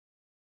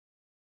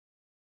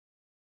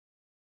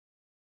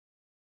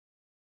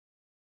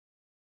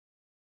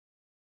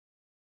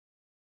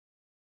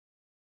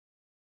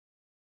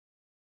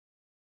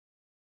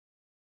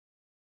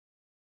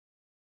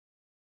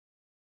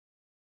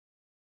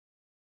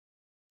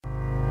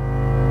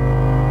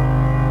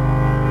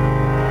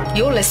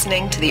You're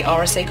listening to the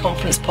RSA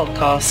Conference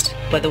podcast,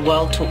 where the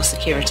world talks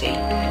security.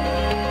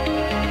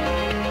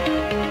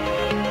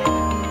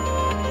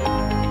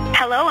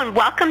 Hello and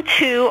welcome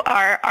to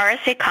our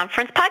RSA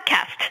Conference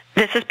podcast.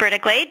 This is Britta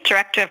Glade,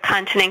 Director of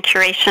Content and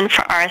Curation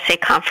for RSA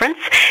Conference,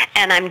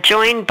 and I'm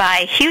joined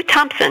by Hugh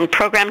Thompson,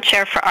 Program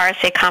Chair for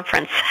RSA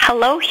Conference.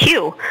 Hello,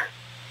 Hugh.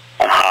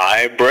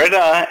 Hi,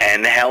 Britta,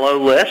 and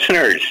hello,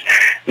 listeners.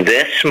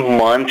 This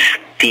month's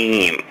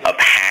theme of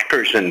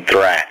hackers and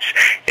threats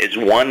is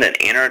one that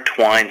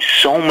intertwines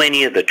so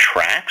many of the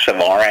tracks of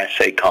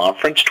RSA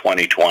Conference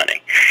 2020.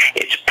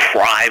 It's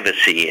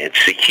privacy,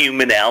 it's the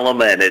human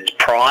element, it's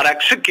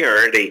product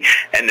security,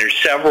 and there's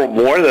several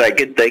more that I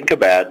could think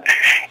about.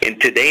 In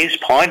today's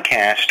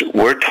podcast,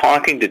 we're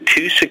talking to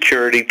two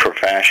security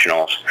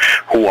professionals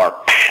who are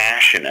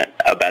passionate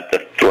about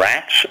the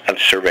threats of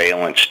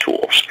surveillance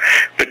tools,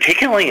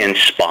 particularly in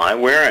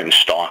spyware and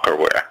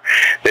stalkerware.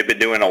 They've been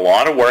doing a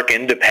lot of work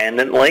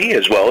independently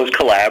as well as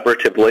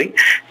collaboratively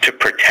to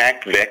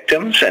protect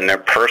victims and their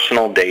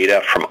personal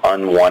data from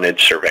unwanted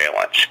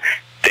surveillance.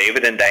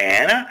 David and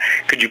Diana,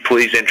 could you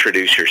please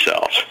introduce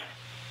yourselves?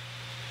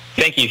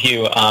 Thank you,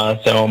 Hugh.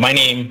 So my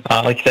name,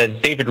 like I said,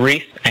 is David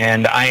Reese,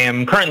 and I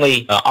am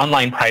currently an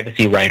online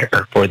privacy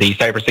writer for the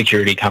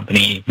cybersecurity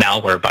company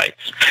Malwarebytes.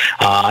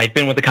 I've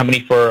been with the company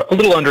for a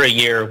little under a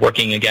year,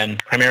 working, again,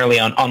 primarily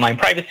on online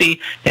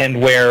privacy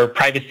and where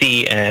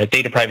privacy,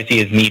 data privacy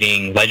is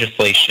meeting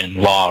legislation,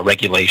 law,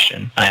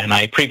 regulation. And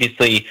I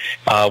previously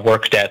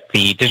worked at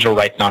the digital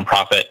rights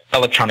nonprofit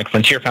Electronic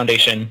Frontier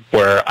Foundation,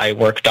 where I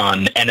worked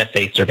on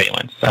NSA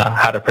surveillance,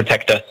 how to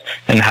protect us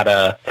and how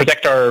to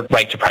protect our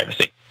right to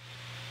privacy.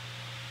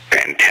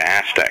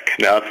 Fantastic.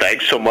 No,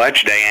 thanks so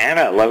much,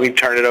 Diana. Let me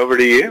turn it over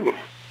to you.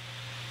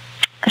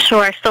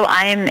 Sure. So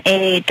I am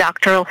a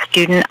doctoral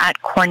student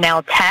at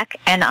Cornell Tech,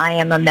 and I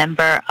am a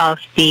member of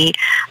the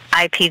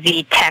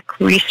IPV Tech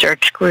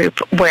Research Group,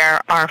 where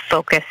our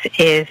focus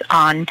is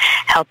on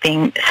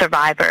helping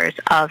survivors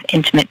of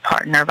intimate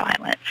partner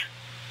violence.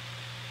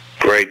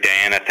 Great,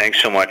 Diana. Thanks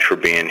so much for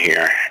being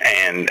here.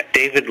 And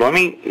David, let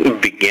me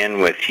begin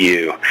with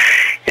you.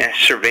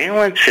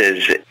 Surveillance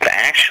is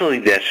actually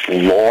this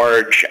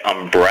large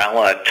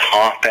umbrella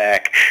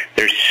topic.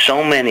 There's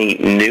so many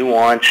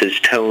nuances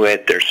to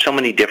it. There's so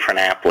many different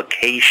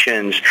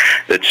applications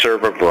that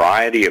serve a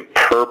variety of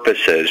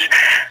purposes.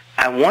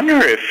 I wonder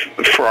if,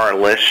 for our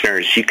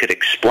listeners, you could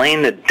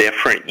explain the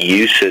different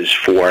uses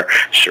for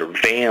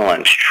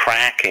surveillance,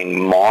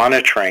 tracking,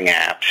 monitoring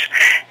apps,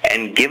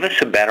 and give us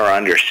a better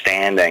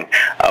understanding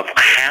of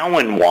how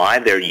and why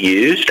they're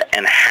used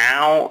and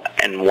how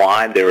and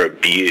why they're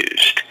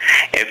abused.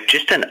 If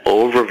just an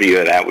overview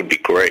of that would be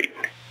great.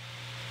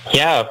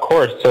 Yeah, of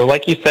course. So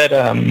like you said,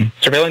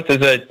 surveillance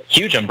is a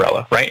huge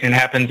umbrella, right? And it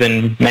happens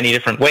in many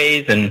different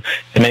ways and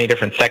in many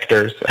different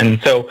sectors.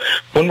 And so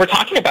when we're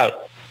talking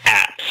about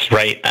apps,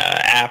 right?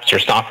 Apps or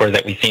software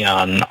that we see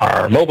on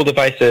our mobile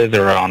devices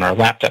or on our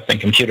laptops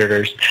and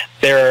computers.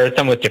 There are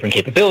some with different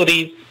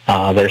capabilities.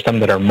 There are some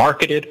that are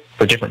marketed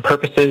for different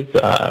purposes,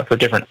 for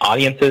different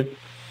audiences.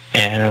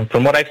 And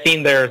from what I've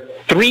seen, there are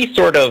three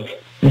sort of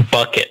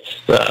buckets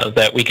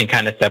that we can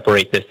kind of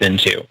separate this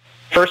into.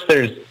 First,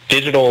 there's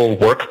digital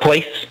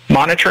workplace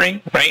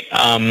monitoring, right?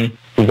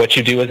 What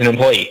you do as an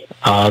employee.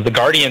 The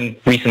Guardian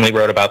recently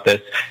wrote about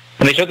this.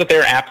 And they showed that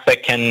there are apps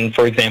that can,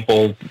 for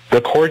example,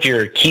 record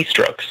your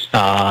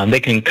keystrokes. They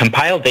can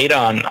compile data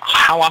on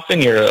how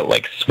often you're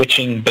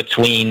switching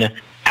between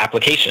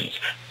applications.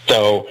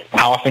 So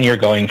how often you're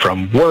going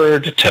from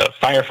Word to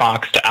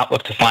Firefox to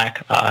Outlook to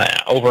Slack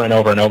over and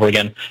over and over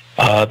again.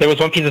 There was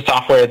one piece of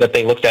software that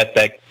they looked at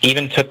that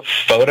even took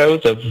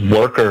photos of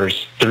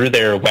workers through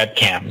their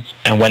webcams.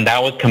 And when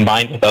that was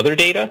combined with other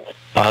data,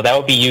 that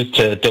would be used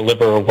to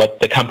deliver what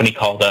the company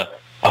called a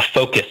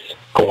focus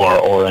score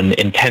or an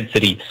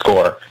intensity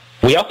score.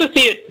 We also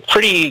see it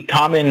pretty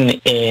common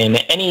in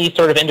any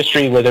sort of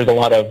industry where there's a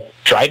lot of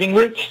driving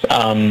routes.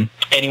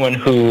 Anyone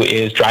who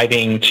is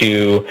driving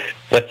to,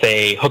 let's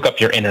say, hook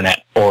up your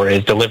internet or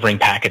is delivering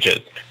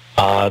packages.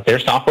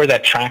 There's software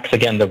that tracks,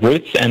 again, the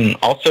routes and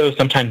also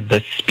sometimes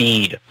the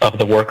speed of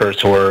the workers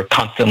who are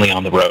constantly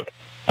on the road.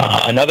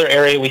 Another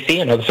area we see,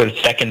 another sort of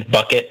second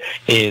bucket,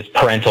 is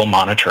parental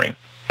monitoring.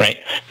 Right?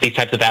 These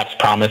types of apps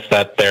promise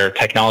that their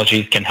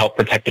technologies can help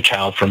protect a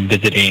child from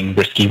visiting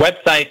risky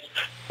websites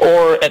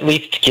or at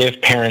least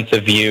give parents a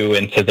view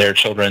into their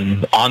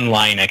children's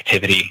online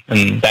activity.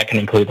 And that can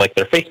include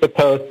their Facebook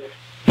posts,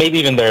 maybe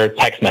even their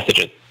text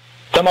messages.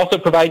 Some also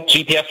provide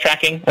GPS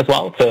tracking as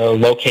well to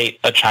locate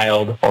a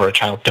child or a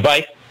child's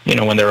device,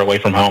 when they're away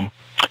from home.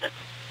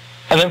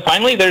 And then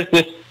finally, there's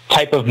this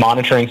type of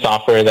monitoring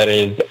software that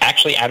is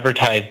actually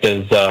advertised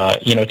as,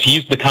 to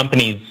use the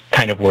company's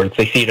kind of words,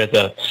 they see it as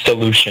a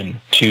solution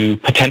to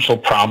potential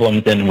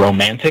problems in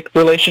romantic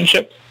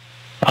relationships.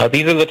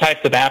 These are the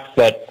types of apps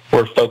that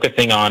we're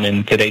focusing on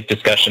in today's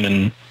discussion,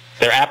 and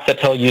they're apps that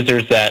tell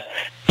users that,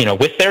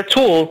 with their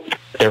tools,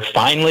 they're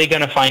finally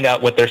going to find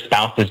out what their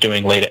spouse is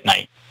doing late at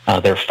night.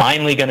 They're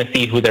finally going to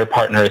see who their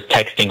partner is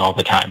texting all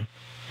the time.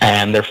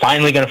 And they're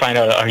finally going to find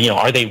out,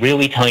 are they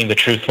really telling the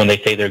truth when they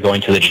say they're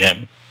going to the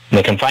gym? And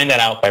they can find that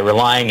out by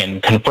relying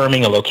and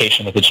confirming a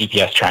location with a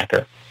GPS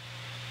tracker.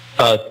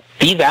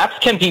 These apps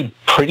can be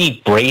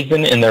pretty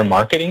brazen in their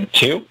marketing,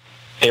 too.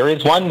 There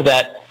is one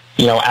that,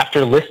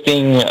 after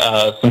listing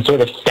some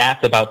sort of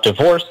stats about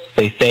divorce,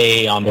 they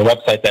say on their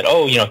website that,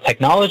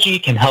 technology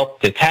can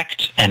help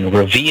detect and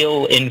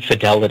reveal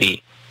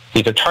infidelity.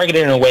 These are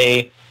targeted in a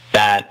way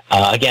that,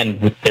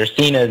 again, they're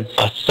seen as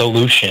a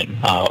solution,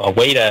 a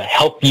way to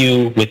help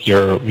you with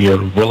your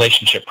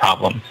relationship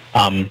problems.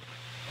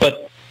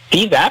 But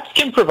these apps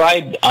can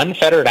provide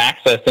unfettered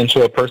access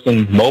into a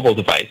person's mobile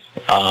device.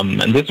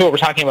 And this is what we're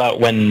talking about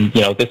when,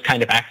 this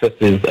kind of access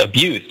is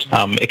abused.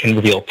 It can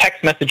reveal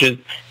text messages,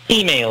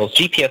 emails,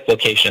 GPS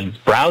locations,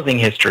 browsing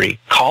history,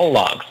 call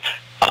logs.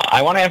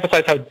 I want to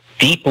emphasize how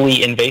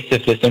deeply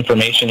invasive this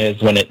information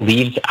is when it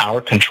leaves our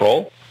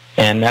control.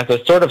 And as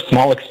a sort of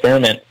small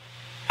experiment,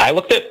 I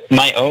looked at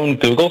my own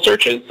Google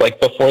searches, like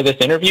before this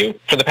interview,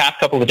 for the past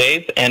couple of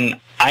days, and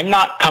I'm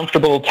not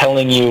comfortable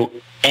telling you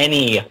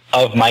any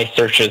of my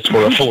searches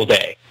for a full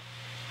day.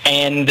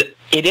 And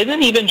it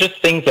isn't even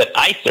just things that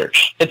I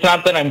search. It's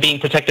not that I'm being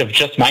protective of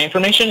just my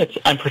information.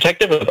 I'm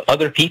protective of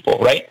other people,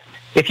 right?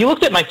 If you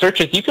looked at my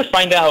searches, you could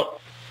find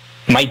out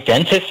my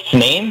dentist's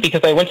name,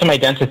 because I went to my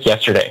dentist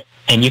yesterday.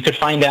 And you could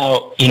find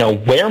out,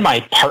 where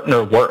my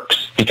partner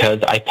works,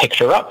 because I picked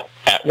her up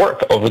at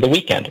work over the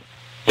weekend.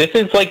 This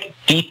is like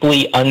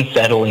deeply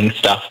unsettling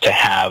stuff to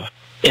have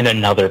in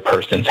another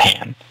person's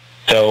hand.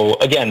 So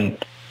again,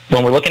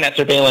 when we're looking at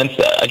surveillance,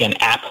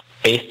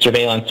 app-based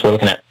surveillance, we're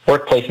looking at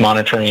workplace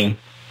monitoring,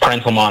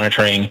 parental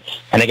monitoring,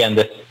 and again,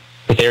 this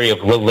area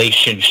of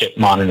relationship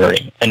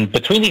monitoring. And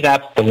between these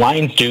apps, the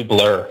lines do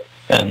blur,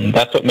 and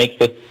that's what makes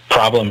this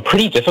problem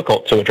pretty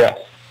difficult to address.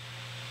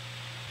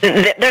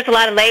 There's a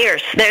lot of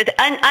layers. There's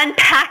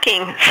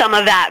unpacking some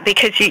of that,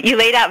 because you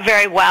laid out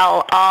very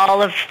well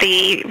all of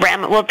the,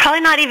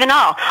 probably not even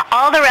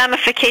all the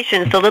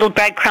ramifications, the little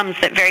breadcrumbs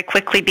that very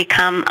quickly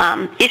become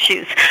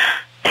issues.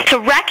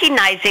 So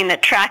recognizing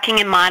that tracking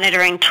and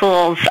monitoring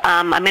tools,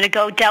 I'm going to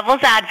go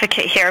devil's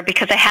advocate here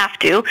because I have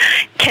to,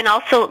 can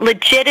also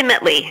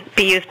legitimately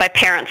be used by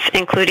parents,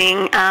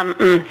 including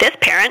this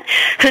parent,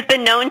 who's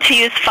been known to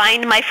use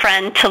Find My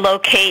Friend to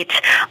locate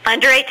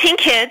under 18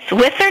 kids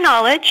with their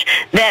knowledge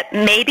that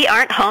maybe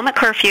aren't home at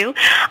curfew.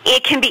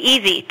 It can be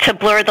easy to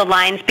blur the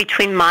lines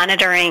between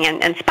monitoring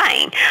and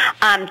spying.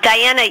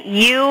 Diana,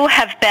 you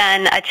have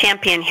been a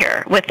champion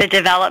here with the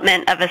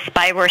development of a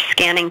spyware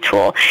scanning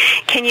tool.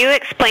 Can you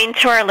explain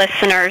to our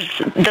listeners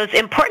those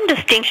important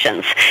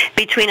distinctions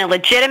between a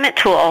legitimate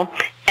tool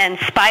and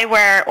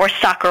spyware or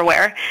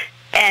stalkerware,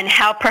 and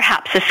how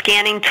perhaps a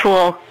scanning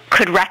tool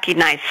could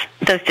recognize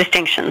those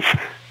distinctions?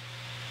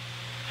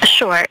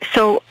 Sure.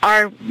 So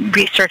our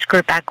research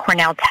group at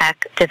Cornell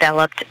Tech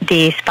developed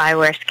the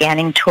spyware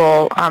scanning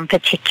tool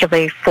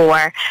particularly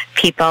for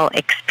people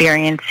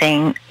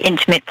experiencing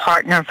intimate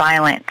partner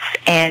violence.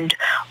 And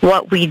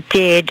what we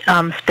did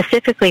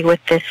specifically with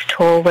this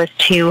tool was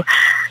to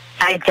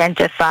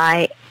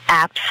identify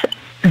apps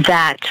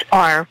that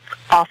are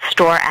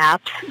off-store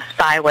apps,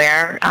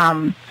 spyware,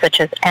 such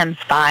as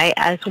mSpy,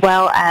 as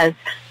well as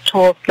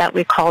tools that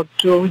we call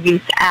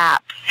dual-use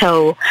apps.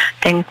 So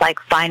things like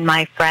Find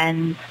My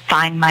Friends,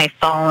 Find My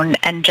Phone,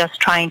 and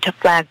just trying to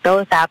flag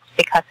those apps,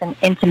 because in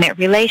intimate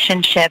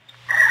relationships,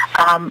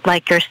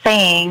 like you're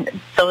saying,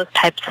 those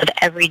types of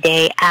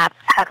everyday apps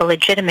have a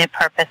legitimate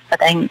purpose, but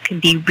then can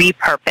be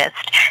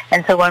repurposed.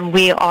 And so when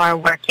we are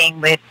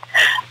working with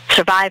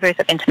survivors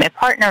of intimate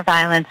partner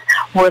violence,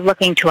 we're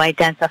looking to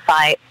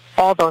identify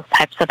all those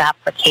types of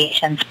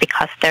applications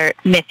because they're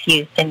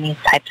misused in these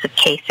types of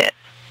cases.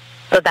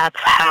 So that's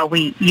how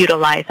we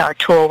utilize our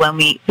tool when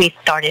we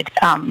started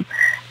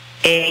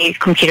a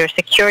computer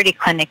security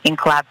clinic in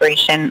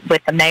collaboration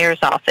with the mayor's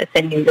office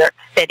in New York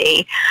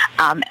City.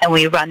 And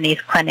we run these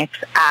clinics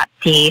at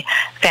the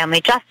family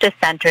justice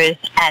centers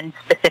and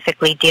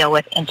specifically deal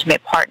with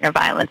intimate partner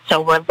violence.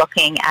 So we're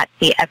looking at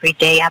the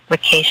everyday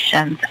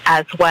applications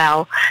as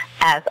well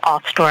as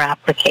off-store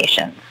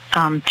applications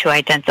to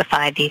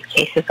identify these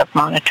cases of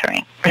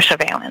monitoring or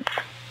surveillance.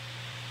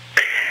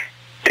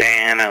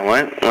 Diana,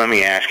 let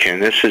me ask you,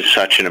 and this is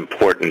such an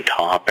important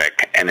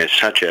topic, and it's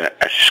such a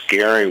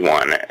scary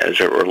one as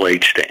it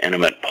relates to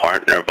intimate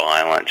partner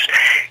violence.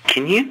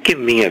 Can you give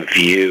me a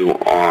view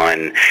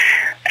on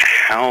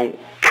how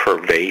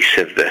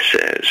pervasive this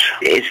is?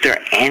 Is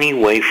there any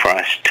way for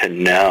us to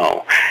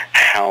know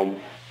how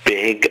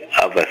big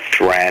of a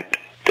threat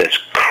this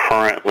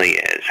currently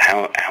is,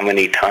 how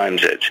many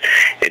times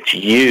it's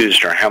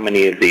used, or how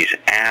many of these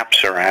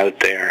apps are out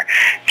there,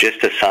 just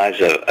the size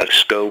of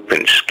scope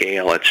and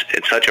scale? It's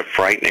such a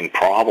frightening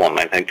problem.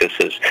 I think this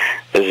is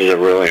a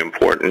really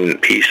important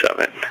piece of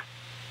it.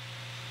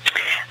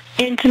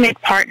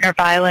 Intimate partner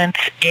violence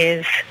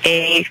is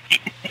a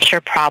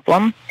major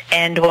problem,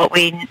 And what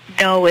we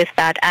know is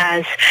that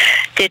as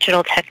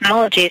digital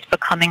technologies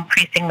become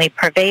increasingly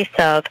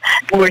pervasive,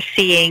 we're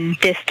seeing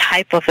this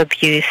type of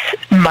abuse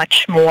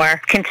much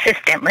more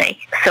consistently.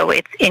 So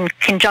it's in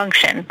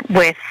conjunction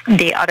with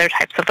the other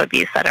types of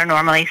abuse that are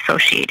normally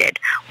associated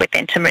with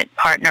intimate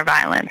partner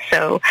violence.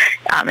 So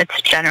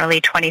it's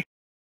generally 20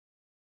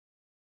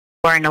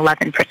 and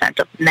 11%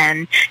 of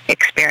men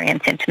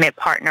experience intimate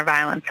partner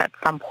violence at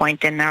some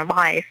point in their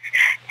life.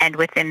 And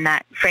within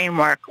that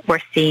framework,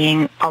 we're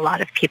seeing a lot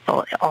of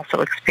people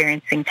also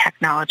experiencing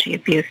technology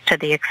abuse to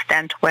the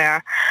extent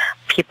where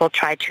people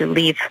try to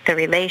leave the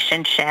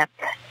relationship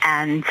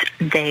and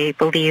they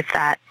believe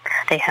that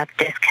they have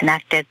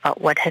disconnected,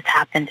 but what has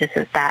happened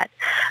is that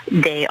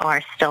they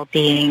are still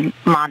being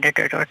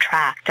monitored or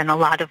tracked. And a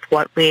lot of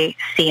what we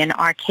see in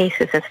our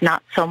cases is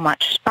not so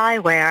much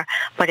spyware,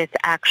 but it's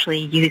actually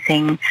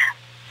using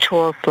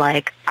tools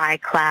like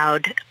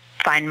iCloud,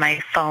 Find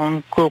My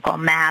Phone, Google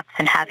Maps,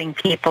 and having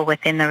people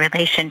within the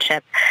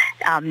relationship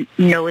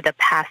know the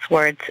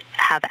passwords,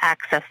 have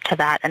access to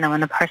that, and then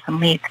when the person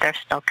leaves, they're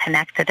still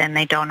connected and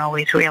they don't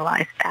always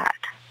realize that.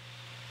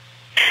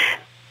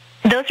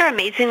 Those are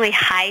amazingly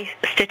high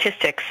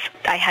statistics.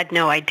 I had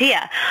no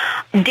idea.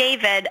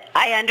 David,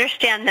 I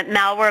understand that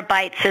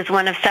Malwarebytes is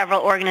one of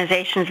several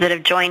organizations that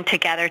have joined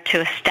together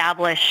to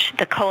establish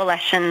the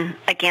Coalition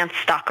Against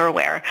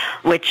Stalkerware,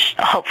 which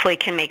hopefully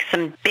can make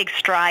some big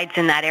strides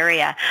in that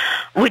area.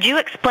 Would you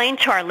explain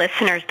to our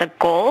listeners the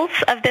goals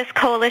of this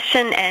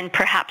coalition and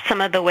perhaps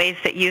some of the ways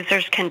that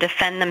users can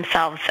defend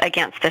themselves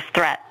against this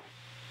threat?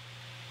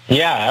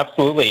 Yeah,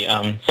 absolutely.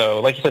 So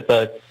like you said,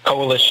 the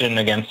Coalition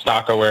Against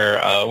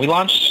Stalkerware, we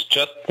launched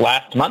just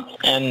last month,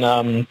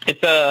 and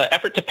it's an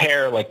effort to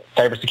pair like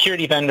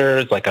cybersecurity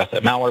vendors like us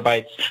at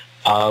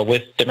Malwarebytes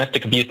with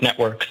domestic abuse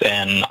networks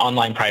and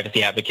online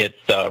privacy advocates,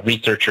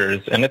 researchers,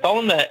 and it's all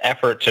in the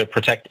effort to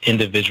protect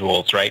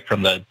individuals, right,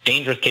 from the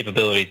dangerous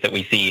capabilities that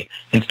we see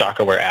in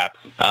stalkerware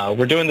apps.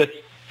 We're doing this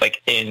like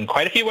in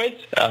quite a few ways.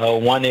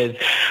 One is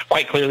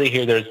quite clearly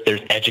here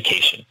there's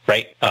education,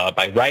 right?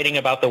 By writing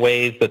about the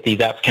ways that these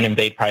apps can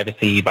invade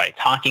privacy, by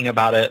talking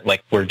about it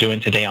like we're doing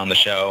today on the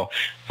show.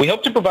 We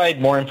hope to provide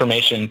more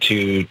information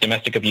to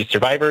domestic abuse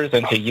survivors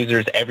and to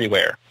users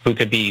everywhere who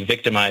could be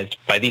victimized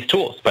by these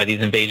tools, by these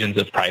invasions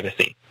of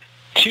privacy.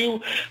 Two,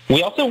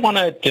 we also want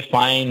to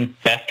define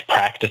best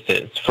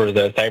practices for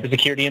the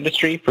cybersecurity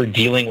industry for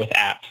dealing with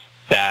apps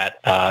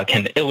that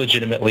can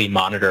illegitimately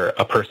monitor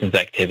a person's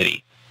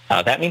activity.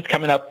 That means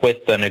coming up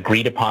with an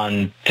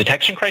agreed-upon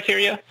detection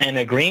criteria and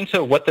agreeing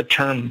to what the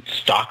term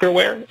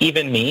stalkerware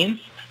even means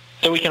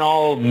so we can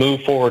all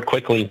move forward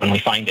quickly when we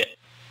find it.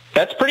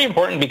 That's pretty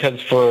important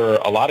because for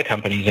a lot of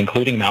companies,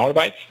 including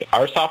Malwarebytes,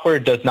 our software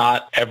does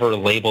not ever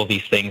label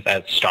these things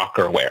as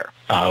stalkerware.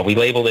 We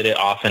labeled it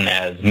often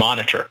as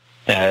monitor,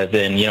 as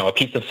in, a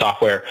piece of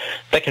software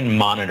that can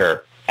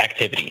monitor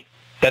activity.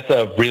 That's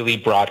a really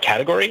broad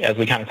category, as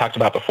we kind of talked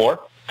about before.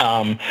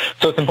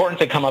 So it's important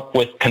to come up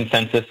with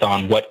consensus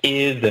on what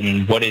is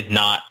and what is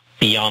not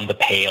beyond the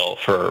pale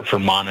for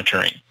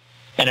monitoring.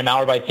 And at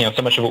Malwarebytes,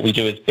 so much of what we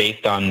do is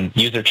based on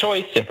user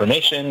choice,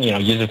 information.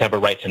 Users have a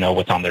right to know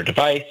what's on their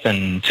device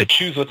and to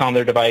choose what's on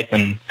their device,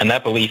 and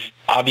that belief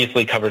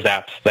obviously covers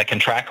apps that can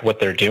track what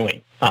they're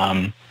doing.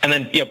 And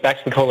then, back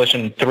to the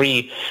Coalition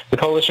 3, the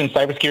Coalition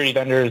cybersecurity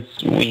vendors,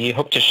 we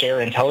hope to share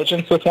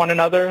intelligence with one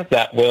another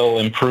that will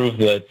improve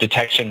the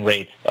detection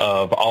rates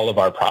of all of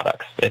our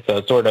products. It's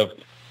a sort of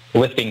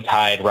lifting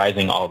tide,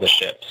 rising all the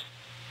ships.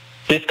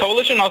 This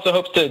coalition also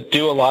hopes to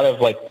do a lot of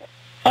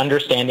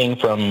understanding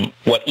from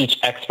what each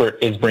expert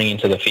is bringing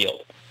to the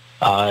field.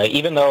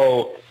 Even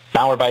though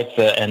Malwarebytes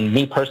and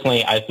me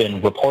personally, I've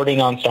been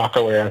reporting on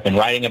stalkerware, I've been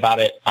writing about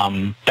it,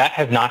 that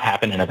has not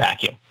happened in a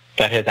vacuum.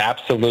 That has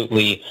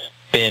absolutely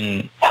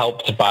been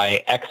helped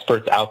by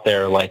experts out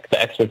there, like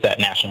the experts at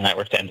National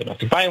Network to End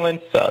Domestic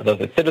Violence, those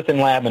at Citizen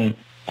Lab, and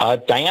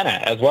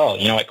Diana as well,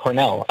 at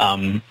Cornell,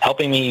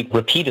 helping me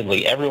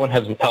repeatedly. Everyone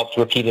has helped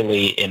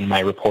repeatedly in my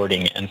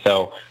reporting, and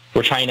so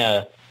we're trying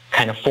to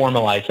kind of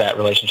formalize that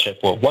relationship.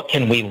 Well, what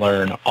can we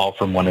learn all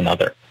from one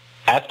another?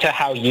 As to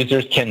how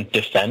users can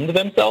defend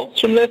themselves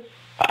from this,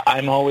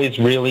 I'm always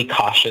really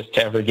cautious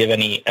to ever give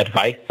any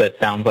advice that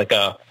sounds like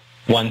a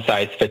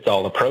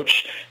one-size-fits-all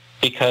approach,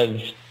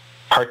 because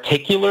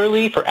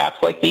particularly for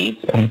apps like these,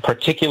 and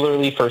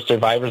particularly for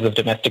survivors of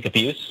domestic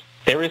abuse,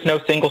 there is no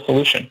single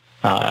solution.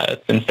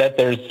 Instead,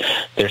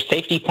 there's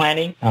safety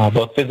planning,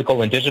 both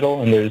physical and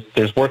digital, and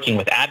there's working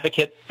with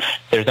advocates.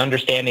 There's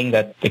understanding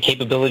that the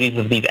capabilities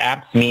of these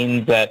apps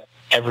mean that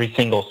every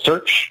single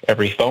search,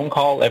 every phone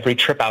call, every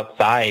trip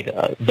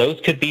outside,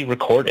 those could be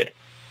recorded.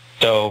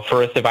 So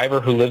for a survivor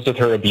who lives with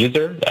her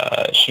abuser,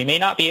 she may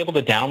not be able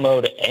to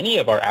download any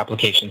of our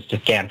applications to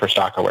scan for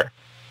stalkerware,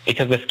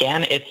 because the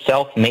scan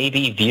itself may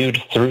be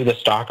viewed through the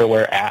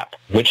stalkerware app,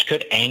 which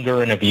could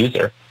anger an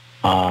abuser.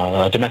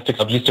 A domestic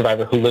abuse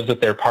survivor who lives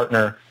with their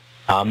partner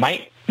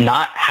might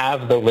not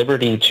have the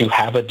liberty to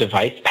have a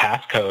device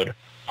passcode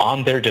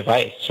on their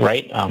device,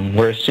 right?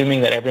 We're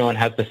assuming that everyone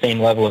has the same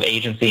level of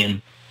agency,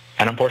 and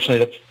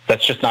unfortunately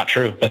that's just not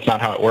true. That's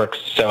not how it works.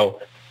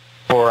 So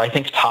for, I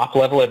think,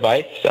 top-level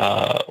advice,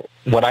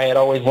 what I had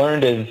always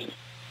learned is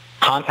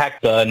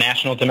contact the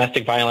National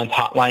Domestic Violence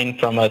Hotline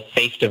from a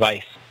safe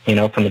device,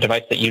 from a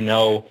device that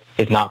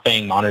is not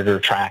being monitored or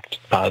tracked.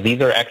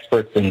 These are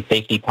experts in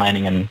safety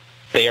planning, and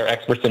they are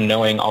experts in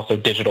knowing also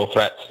digital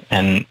threats,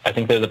 and I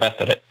think they're the best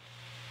at it.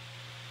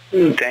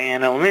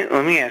 Diana,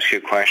 let me ask you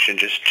a question,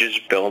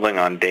 just building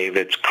on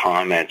David's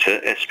comments,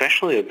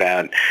 especially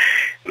about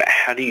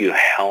how do you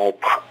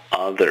help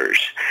others.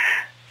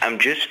 I'm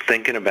just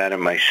thinking about it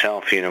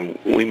myself.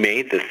 We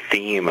made the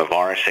theme of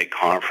RSA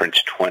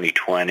Conference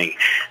 2020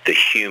 the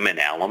human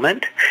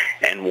element,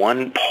 and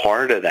one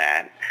part of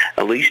that,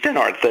 at least in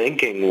our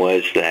thinking,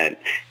 was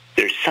that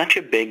there's such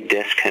a big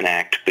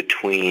disconnect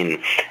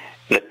between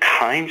the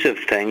kinds of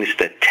things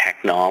that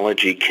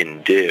technology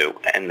can do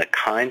and the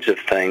kinds of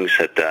things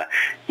that the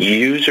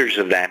users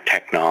of that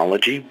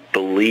technology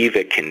believe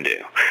it can do.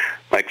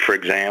 Like, for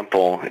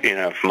example,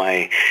 if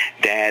my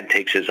dad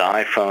takes his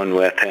iPhone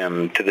with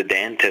him to the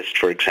dentist,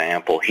 for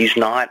example, he's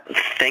not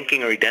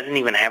thinking, or he doesn't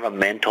even have a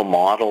mental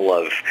model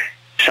of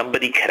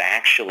somebody could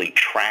actually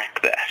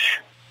track this.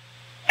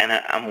 And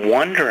I'm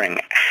wondering,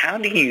 how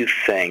do you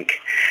think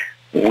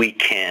we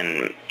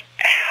can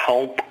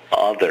help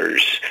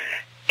others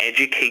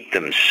educate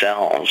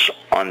themselves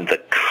on the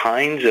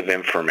kinds of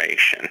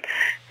information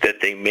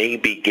that they may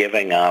be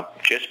giving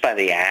up just by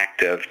the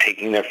act of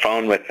taking their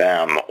phone with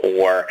them,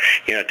 or,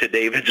 to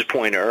David's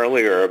point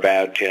earlier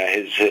about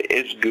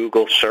his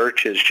Google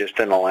searches just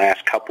in the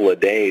last couple of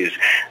days,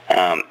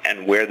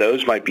 and where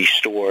those might be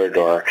stored,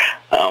 or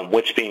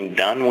what's being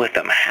done with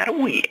them. How do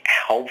we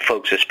help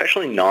folks,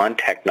 especially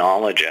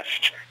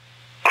non-technologists,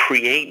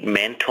 create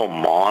mental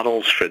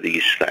models for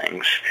these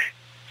things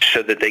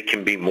so that they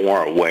can be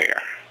more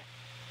aware?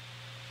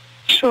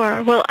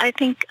 Sure. Well, I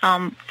think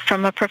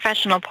from a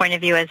professional point of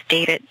view, as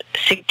David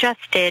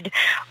suggested,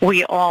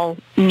 we all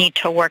need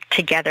to work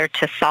together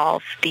to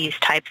solve these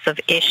types of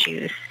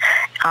issues.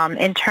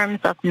 In terms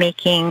of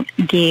making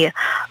the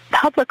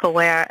public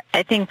aware,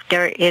 I think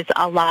there is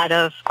a lot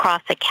of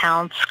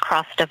cross-accounts,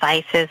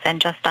 cross-devices,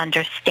 and just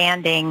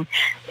understanding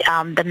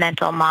the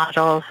mental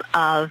models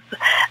of,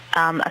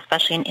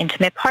 especially in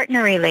intimate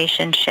partner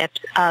relationships,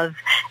 of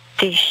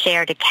these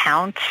shared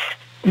accounts.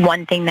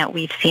 One thing that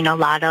we've seen a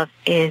lot of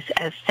is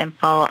as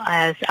simple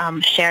as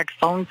shared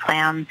phone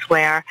plans,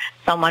 where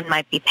someone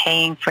might be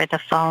paying for the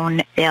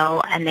phone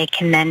bill and they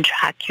can then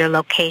track your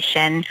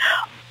location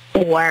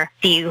or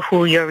see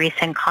who your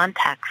recent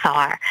contacts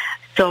are.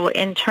 So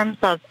in terms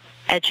of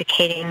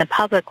educating the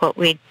public, what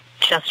we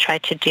just try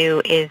to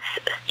do is,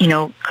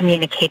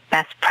 communicate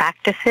best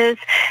practices.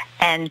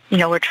 And,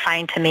 we're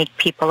trying to make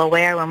people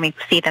aware when we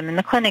see them in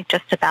the clinic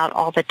just about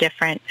all the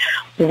different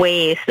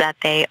ways that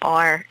they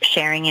are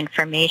sharing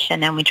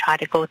information. And we try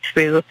to go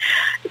through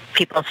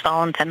people's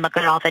phones and look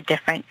at all the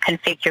different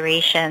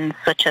configurations,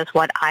 such as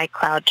what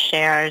iCloud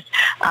shares,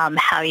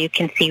 how you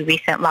can see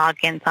recent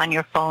logins on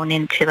your phone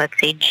into, let's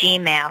say,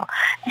 Gmail,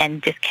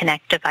 and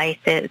disconnect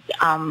devices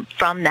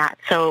from that.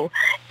 So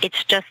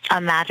it's just a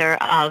matter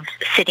of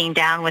sitting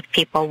down with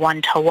people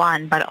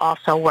one-to-one, but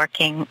also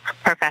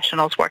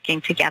professionals working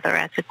together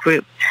as a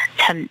group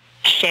to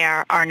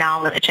share our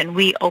knowledge. And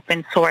we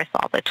open source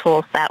all the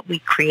tools that we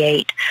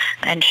create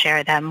and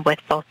share them with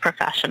both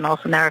professionals,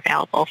 and they're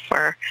available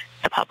for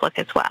the public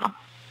as well.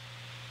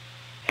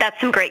 That's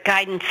some great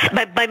guidance.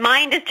 My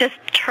mind is just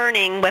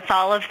turning with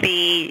all of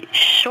the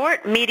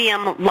short,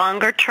 medium,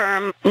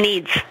 longer-term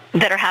needs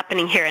that are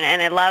happening here,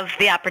 and I love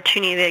the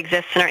opportunity that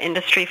exists in our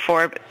industry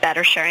for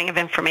better sharing of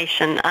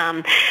information.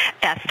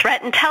 That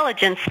threat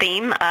intelligence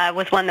theme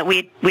was one that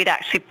we'd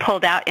actually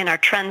pulled out in our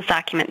trends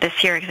document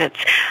this year, because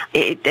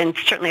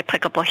it's certainly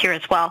applicable here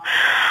as well.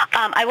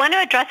 I want to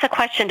address a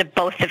question to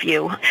both of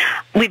you.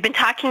 We've been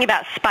talking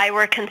about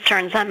spyware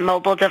concerns on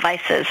mobile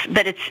devices,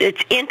 but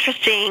it's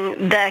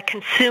interesting the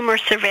consumer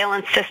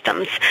surveillance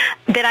systems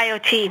that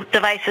IoT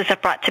devices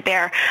have brought to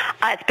bear.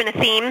 It's been a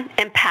theme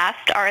in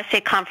past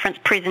RSA conference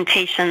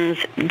presentations,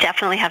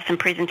 definitely have some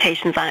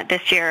presentations on it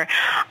this year.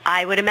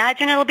 I would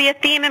imagine it'll be a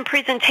theme in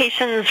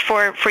presentations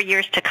for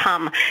years to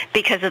come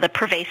because of the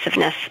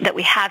pervasiveness that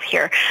we have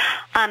here.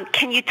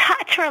 Can you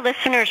talk to our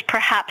listeners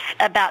perhaps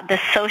about the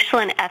social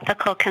and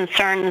ethical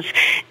concerns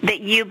that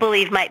you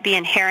believe might be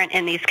inherent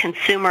in these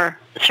consumer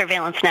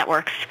surveillance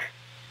networks?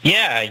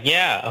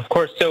 Yeah, of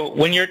course. So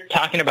when you're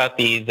talking about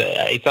these,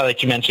 I saw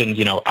that you mentioned,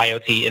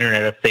 IoT,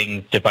 Internet of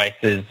Things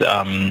devices,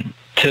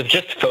 to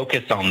just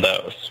focus on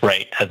those,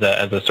 right, as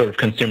a sort of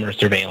consumer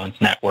surveillance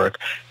network.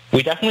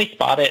 We definitely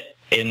spot it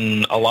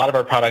in a lot of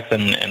our products,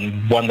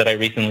 and one that I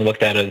recently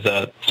looked at is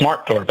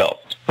smart doorbells,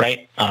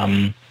 right?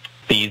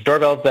 These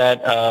doorbells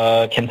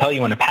that can tell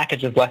you when a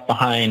package is left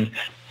behind.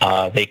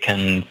 They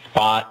can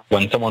spot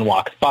when someone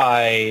walks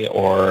by,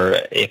 or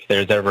if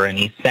there's ever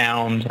any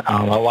sound.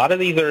 A lot of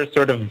these are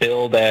sort of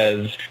billed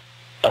as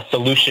a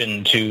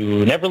solution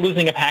to never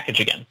losing a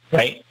package again,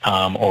 right?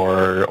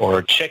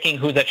 Or checking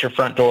who's at your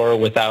front door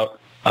without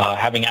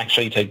having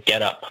actually to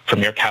get up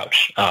from your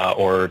couch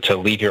or to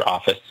leave your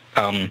office.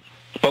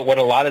 But what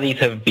a lot of these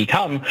have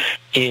become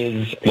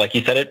is, like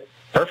you said,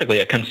 perfectly,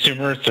 a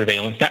consumer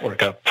surveillance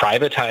network, a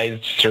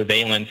privatized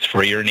surveillance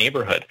for your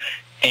neighborhood.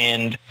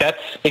 And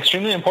that's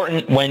extremely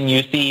important when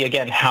you see,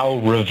 again, how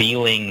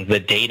revealing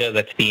the data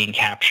that's being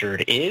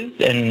captured is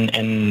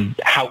and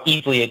how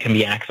easily it can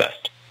be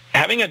accessed.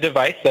 Having a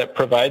device that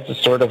provides a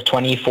sort of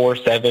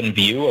 24/7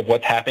 view of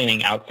what's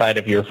happening outside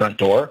of your front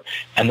door,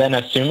 and then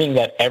assuming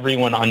that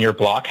everyone on your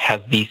block has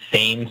the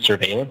same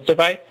surveillance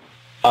device,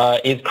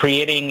 is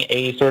creating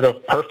a sort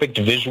of perfect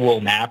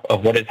visual map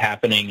of what is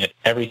happening at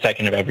every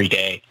second of every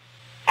day.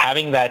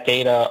 Having that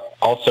data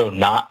also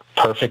not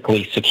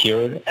perfectly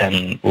secured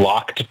and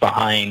locked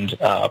behind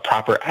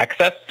proper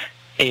access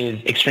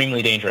is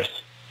extremely dangerous.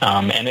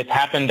 And it's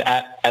happened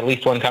at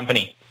least one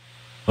company.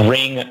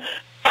 Ring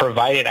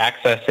provided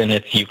access in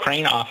its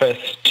Ukraine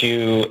office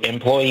to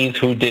employees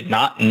who did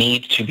not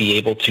need to be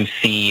able to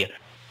see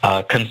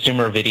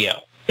consumer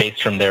video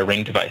based from their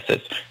Ring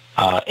devices.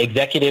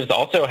 Executives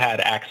also had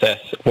access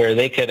where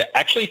they could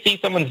actually see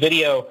someone's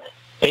video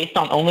based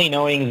on only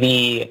knowing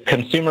the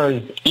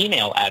consumer's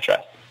email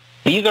address.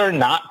 These are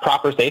not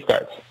proper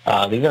safeguards.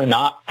 These are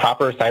not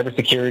proper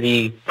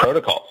cybersecurity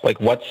protocols, like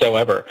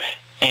whatsoever.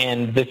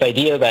 And this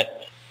idea that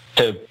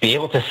to be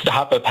able to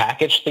stop a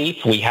package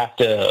thief, we have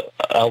to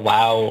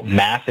allow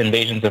mass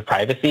invasions of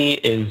privacy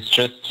is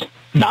just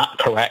not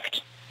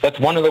correct. That's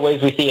one of the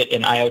ways we see it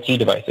in IoT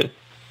devices.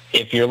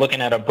 If you're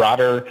looking at a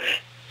broader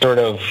sort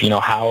of,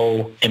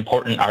 how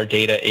important our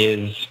data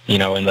is,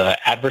 in the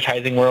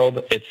advertising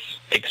world, it's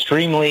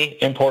extremely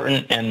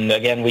important. And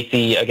again, we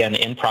see,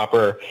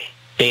 improper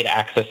data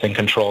access and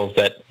controls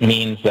that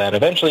means that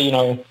eventually,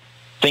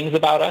 things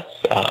about us,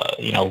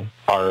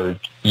 our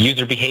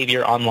user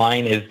behavior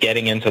online is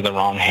getting into the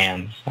wrong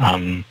hands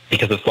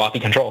because of sloppy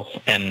controls.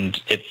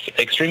 And it's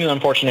extremely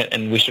unfortunate,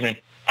 and we shouldn't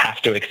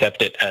have to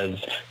accept it as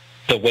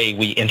the way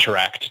we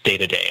interact day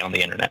to day on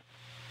the internet.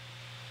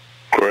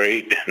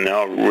 Great.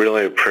 No,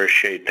 really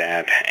appreciate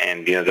that.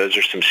 And, those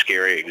are some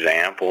scary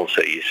examples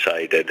that you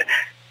cited.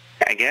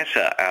 I guess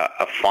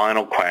a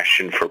final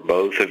question for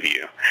both of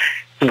you.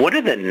 What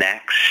are the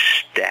next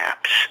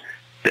steps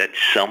that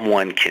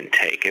someone can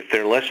take? If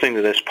they're listening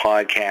to this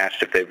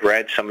podcast, if they've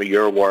read some of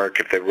your work,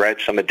 if they've read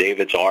some of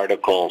David's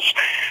articles,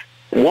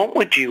 what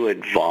would you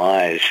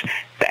advise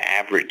the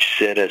average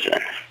citizen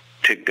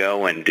to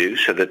go and do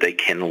so that they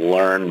can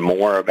learn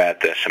more about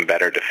this and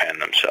better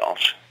defend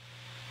themselves?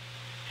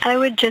 I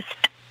would just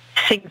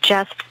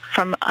suggest,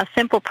 from a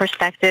simple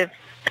perspective,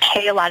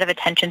 pay a lot of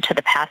attention to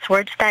the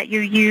passwords that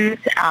you use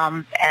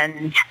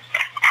and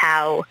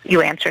how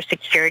you answer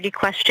security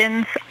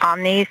questions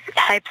on these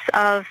types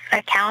of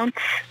accounts,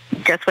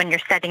 just when you're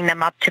setting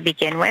them up to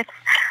begin with.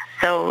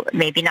 So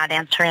maybe not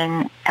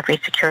answering every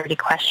security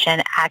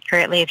question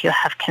accurately if you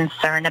have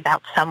concern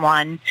about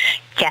someone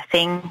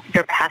guessing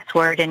your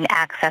password and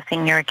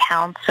accessing your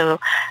account. So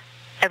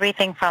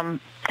everything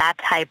from that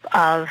type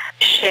of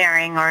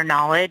sharing or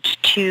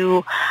knowledge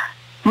to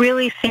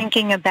really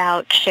thinking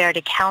about shared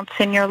accounts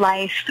in your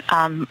life,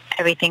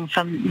 everything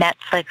from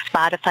Netflix,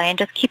 Spotify, and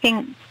just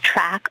keeping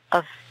track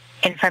of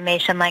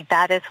information like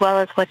that, as well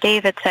as what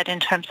David said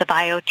in terms of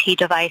IoT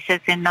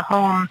devices in the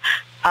home,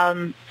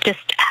 just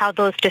how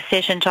those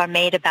decisions are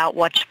made about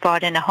what's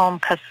brought in a home,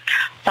 because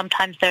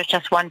sometimes there's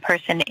just one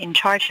person in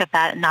charge of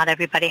that and not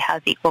everybody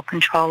has equal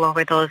control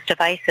over those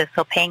devices.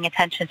 So paying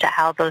attention to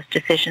how those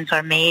decisions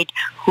are made,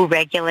 who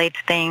regulates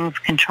things,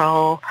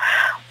 control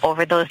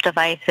over those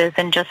devices,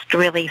 and just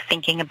really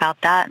thinking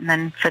about that. And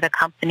then for the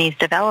companies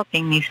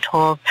developing these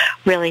tools,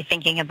 really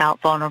thinking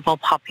about vulnerable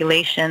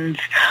populations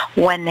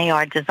when they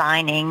are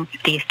designing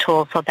these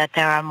tools so that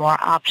there are more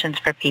options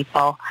for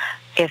people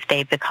if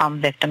they become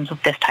victims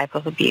of this type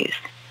of abuse.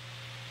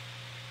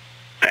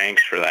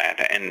 Thanks for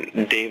that.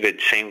 And David,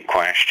 same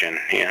question.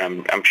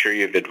 I'm sure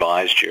you've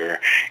advised your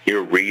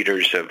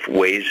readers of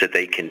ways that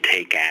they can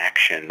take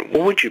action.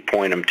 What would you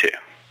point them to?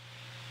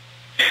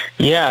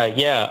 Yeah.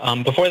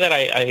 Before that,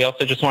 I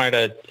also just wanted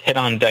to hit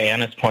on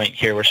Diana's point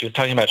here where she was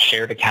talking about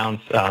shared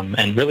accounts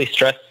and really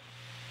stress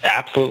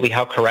absolutely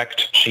how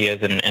correct she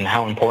is and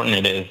how important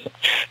it is.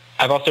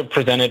 I've also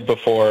presented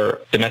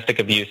before domestic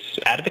abuse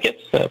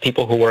advocates,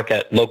 people who work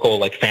at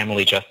local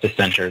family justice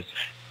centers.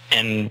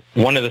 And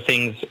one of the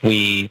things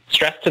we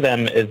stress to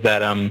them is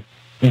that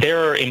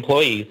there are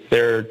employees,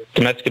 there are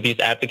domestic abuse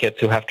advocates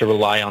who have to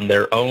rely on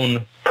their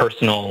own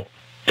personal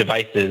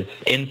devices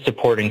in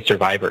supporting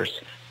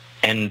survivors.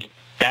 And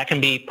that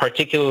can be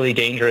particularly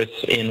dangerous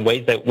in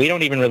ways that we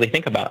don't even really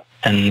think about.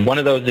 And one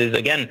of those is,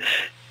 again,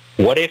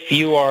 what if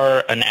you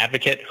are an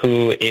advocate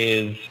who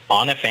is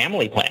on a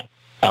family plan?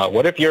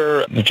 What if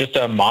you're just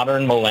a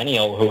modern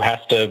millennial who has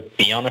to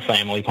be on a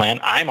family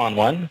plan? I'm on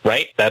one,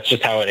 right? That's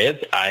just how it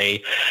is.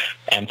 I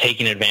am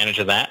taking advantage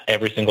of that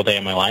every single day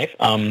of my life.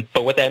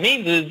 But what that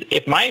means is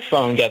if my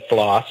phone gets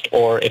lost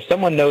or if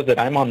someone knows that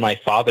I'm on my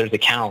father's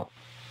account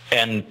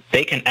and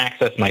they can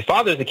access my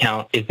father's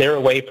account, is there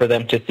a way for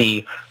them to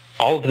see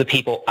all of the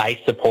people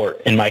I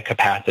support in my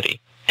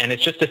capacity? And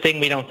it's just a thing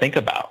we don't think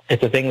about.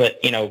 It's a thing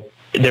that,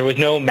 there was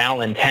no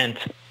malintent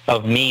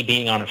of me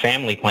being on a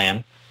family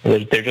plan.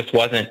 There just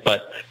wasn't.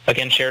 But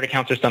again, shared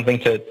accounts are something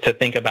to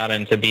think about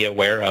and to be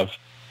aware of.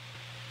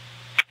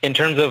 In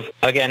terms of,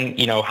 again,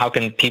 how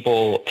can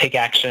people take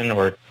action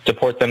or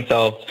support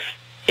themselves?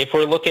 If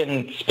we're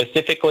looking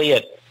specifically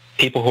at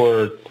people who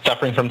are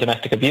suffering from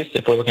domestic abuse,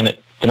 if we're looking at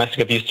domestic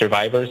abuse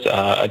survivors,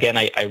 again,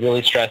 I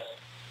really stress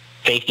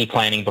safety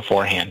planning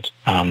beforehand.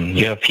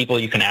 You have people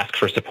you can ask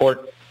for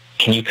support.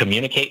 Can you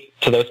communicate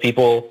to those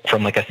people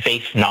from like a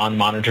safe,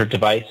 non-monitored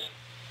device?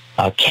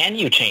 Can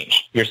you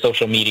change your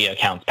social media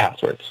account's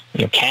passwords?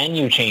 Can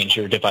you change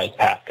your device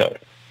passcode?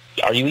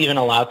 Are you even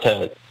allowed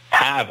to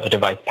have a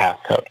device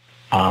passcode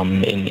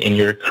in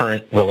your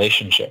current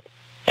relationship?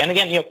 And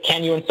again,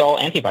 can you install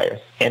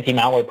antivirus,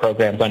 anti-malware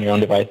programs on your own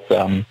device?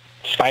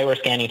 Spyware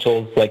scanning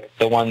tools like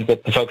the ones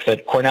that the folks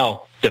at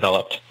Cornell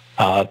developed.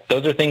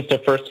 Those are things to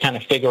first kind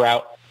of figure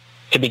out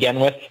to begin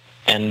with,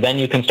 and then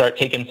you can start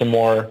taking some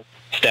more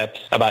steps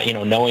about,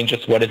 knowing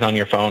just what is on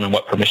your phone and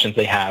what permissions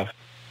they have.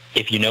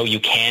 If you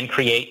can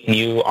create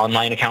new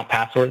online account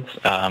passwords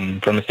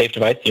from a safe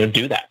device,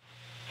 do that.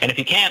 And if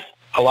you can't,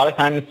 a lot of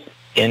times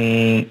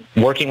in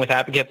working with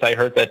advocates, I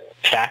heard that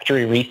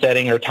factory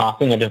resetting or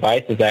tossing a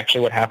device is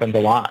actually what happens a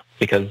lot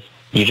because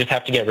you just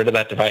have to get rid of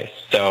that device.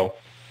 So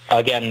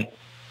again,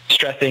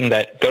 stressing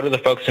that go to the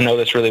folks who know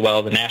this really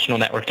well. The National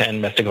Network to End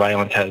Domestic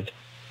Violence has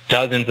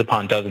dozens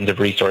upon dozens of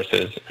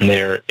resources, and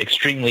they're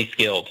extremely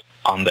skilled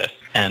on this.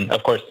 And,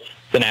 of course,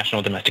 the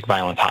National Domestic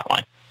Violence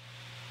Hotline.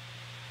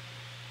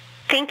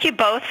 Thank you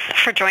both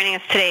for joining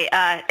us today.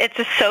 It's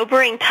a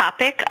sobering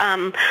topic.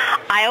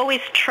 I always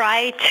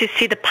try to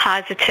see the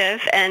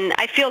positive, and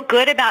I feel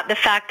good about the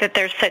fact that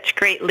there's such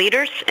great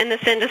leaders in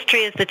this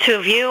industry as the two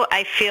of you.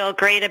 I feel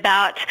great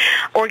about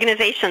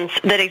organizations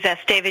that exist.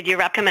 David, you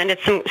recommended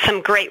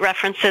some great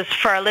references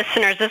for our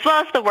listeners, as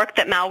well as the work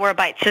that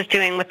Malwarebytes is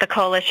doing with the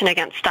Coalition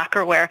Against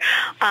Stalkerware.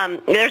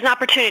 There's an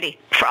opportunity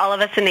for all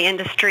of us in the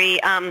industry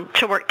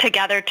to work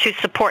together to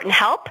support and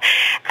help.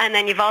 And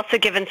then you've also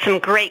given some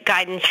great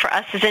guidance for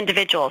us as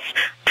individuals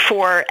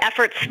for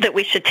efforts that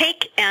we should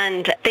take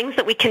and things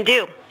that we can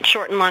do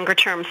short and longer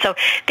term. So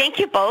thank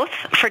you both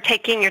for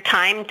taking your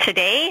time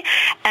today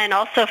and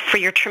also for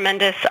your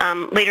tremendous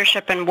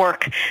leadership and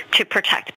work to protect